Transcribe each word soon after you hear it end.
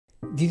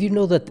Did you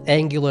know that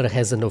Angular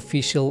has an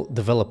official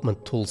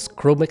development tools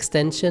Chrome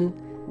extension?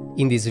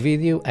 In this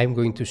video, I'm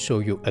going to show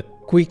you a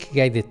quick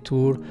guided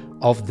tour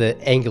of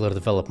the Angular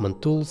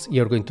development tools.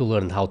 You're going to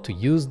learn how to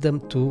use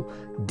them to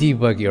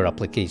debug your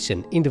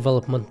application in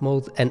development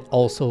mode and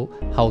also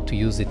how to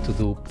use it to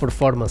do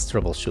performance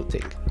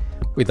troubleshooting.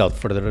 Without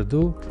further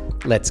ado,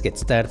 let's get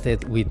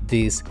started with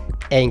this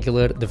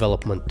Angular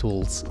development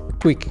tools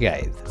quick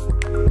guide.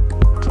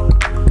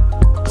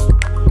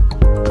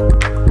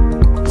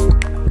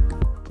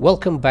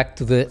 Welcome back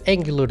to the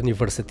Angular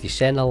University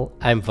channel.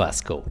 I'm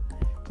Vasco.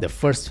 The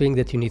first thing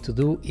that you need to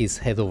do is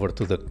head over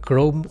to the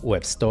Chrome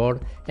web store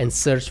and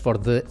search for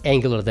the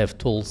Angular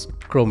DevTools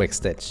Chrome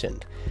extension.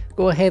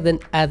 Go ahead and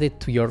add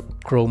it to your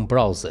Chrome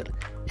browser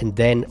and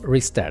then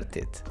restart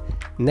it.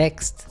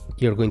 Next,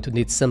 you're going to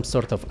need some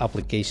sort of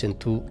application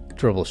to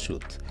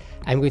troubleshoot.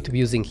 I'm going to be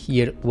using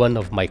here one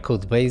of my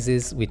code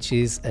bases, which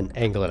is an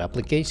Angular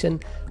application.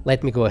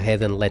 Let me go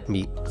ahead and let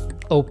me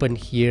open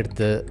here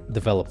the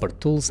developer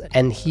tools,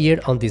 and here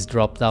on this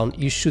drop down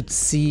you should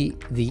see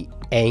the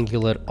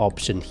Angular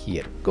option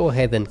here. Go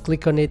ahead and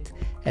click on it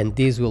and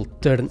this will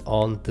turn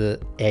on the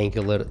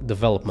Angular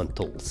development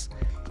tools.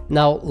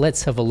 Now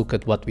let's have a look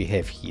at what we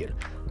have here.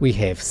 We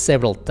have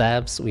several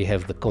tabs. We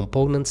have the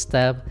components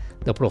tab,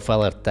 the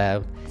profiler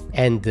tab,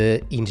 and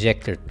the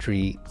injector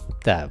tree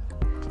tab.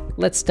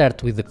 Let's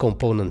start with the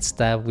components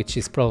tab, which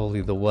is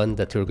probably the one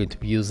that you're going to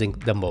be using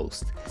the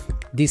most.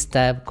 This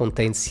tab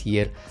contains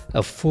here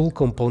a full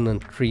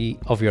component tree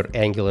of your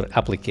Angular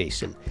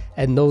application.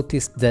 And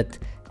notice that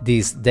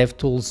these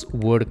DevTools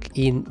work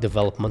in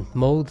development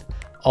mode.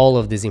 All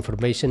of this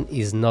information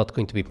is not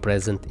going to be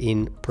present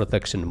in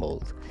production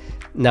mode.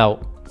 Now,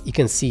 you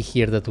can see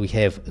here that we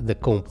have the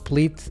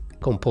complete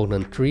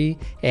component tree,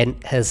 and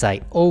as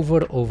I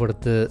hover over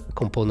the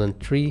component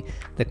tree,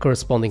 the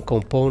corresponding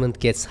component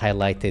gets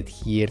highlighted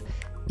here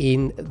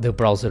in the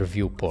browser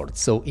viewport.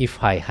 So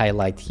if I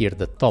highlight here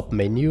the top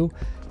menu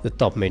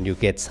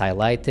gets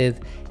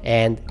highlighted,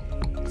 and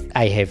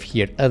I have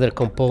here other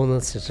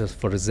components, such as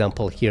for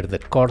example here the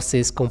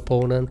courses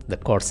component, the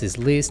courses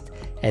list,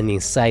 and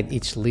inside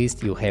each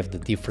list you have the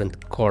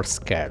different course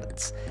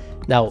cards.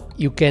 Now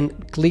you can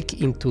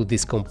click into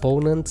these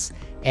components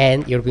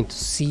and you're going to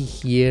see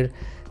here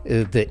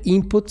the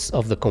inputs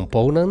of the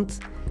component.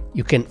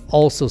 You can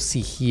also see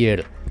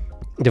here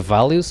the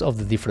values of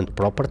the different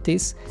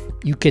properties.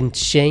 You can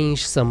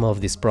change some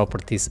of these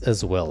properties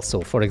as well.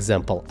 So for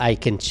example, I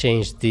can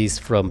change this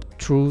from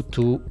true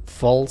to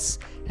false,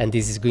 and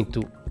this is going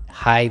to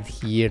hide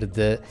here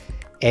the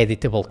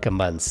editable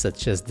commands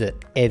such as the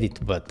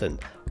edit button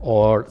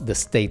or the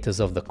status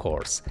of the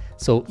course.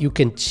 So you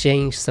can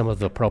change some of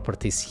the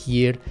properties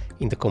here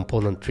in the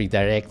component tree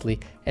directly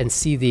and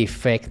see the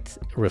effect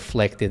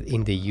reflected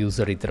in the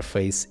user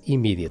interface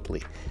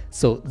immediately.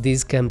 So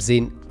this comes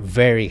in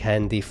very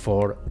handy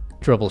for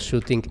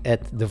troubleshooting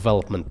at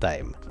development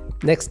time.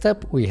 Next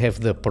up, we have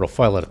the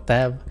profiler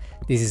tab.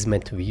 This is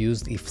meant to be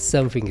used if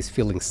something is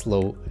feeling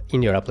slow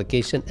in your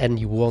application and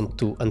you want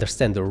to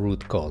understand the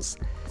root cause.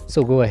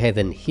 So go ahead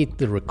and hit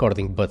the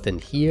recording button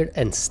here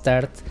and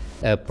start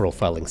a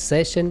profiling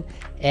session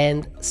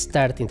and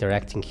start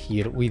interacting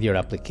here with your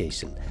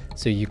application.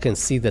 So you can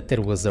see that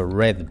there was a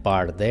red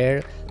bar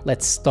there.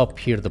 Let's stop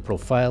here the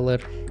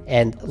profiler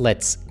and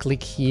let's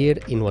click here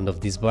in one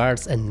of these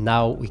bars, and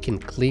now we can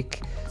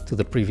click to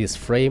the previous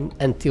frame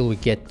until we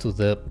get to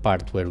the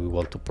part where we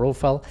want to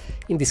profile.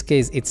 In this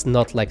case, it's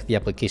not like the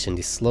application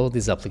is slow,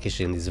 this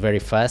application is very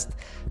fast,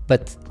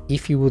 but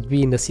if you would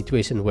be in a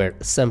situation where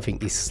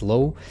something is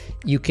slow,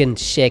 you can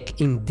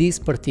check in this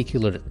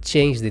particular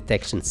change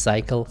detection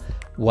cycle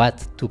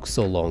what took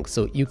so long.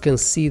 So you can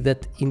see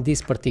that in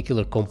this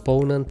particular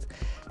component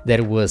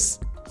there was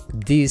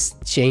this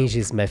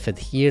changes method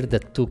here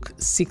that took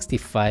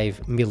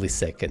 65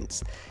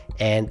 milliseconds,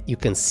 and you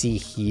can see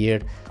here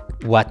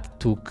what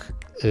took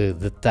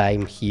the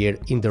time here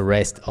in the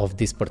rest of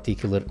this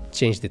particular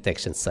change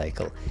detection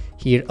cycle.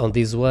 Here on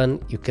this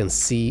one you can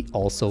see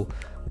also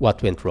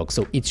what went wrong.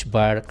 So each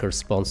bar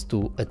corresponds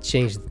to a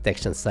change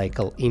detection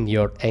cycle in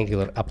your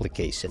Angular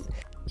application.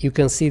 You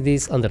can see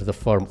this under the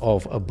form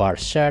of a bar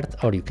chart,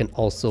 or you can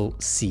also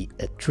see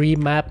a tree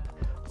map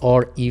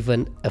or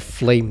even a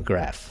flame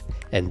graph,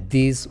 and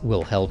this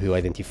will help you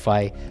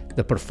identify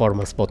the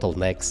performance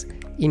bottlenecks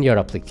in your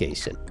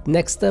application.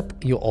 Next up,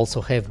 you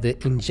also have the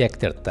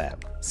injector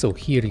tab. So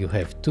here you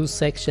have two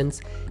sections.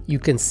 You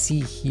can see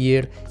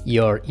here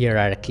your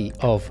hierarchy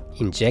of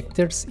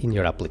injectors in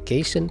your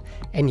application,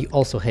 and you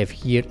also have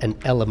here an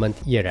element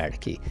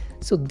hierarchy.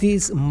 So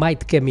this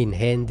might come in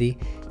handy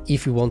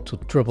if you want to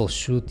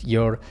troubleshoot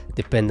your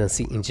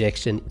dependency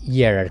injection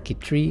hierarchy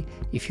tree,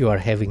 if you are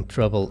having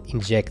trouble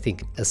injecting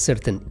a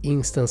certain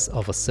instance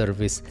of a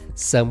service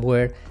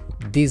somewhere.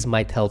 This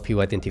might help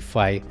you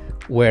identify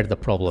where the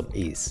problem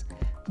is.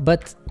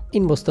 But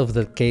in most of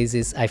the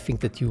cases, I think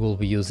that you will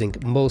be using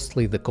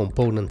mostly the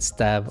components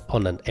tab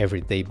on an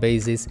everyday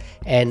basis,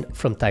 and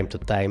from time to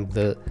time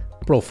the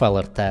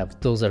profiler tab.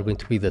 Those are going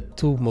to be the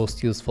two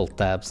most useful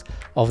tabs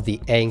of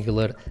the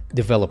Angular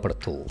developer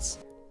tools.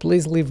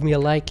 Please leave me a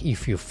like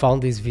if you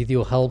found this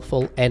video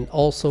helpful, and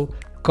also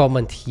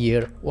comment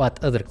here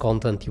what other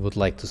content you would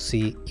like to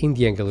see in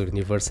the Angular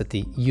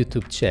University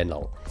YouTube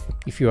channel.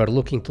 If you are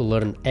looking to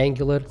learn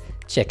Angular,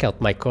 check out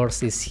my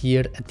courses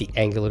here at the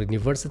Angular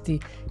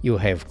University. You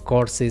have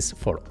courses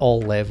for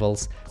all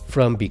levels,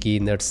 from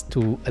beginners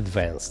to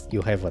advanced.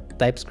 You have a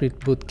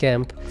TypeScript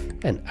bootcamp,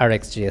 an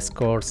RxJS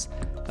course,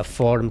 a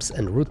Forms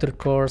and Router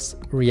course,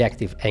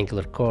 Reactive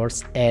Angular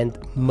course, and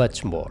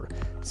much more.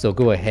 So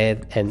go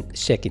ahead and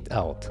check it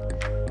out.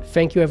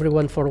 Thank you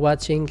everyone for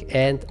watching,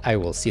 and I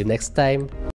will see you next time.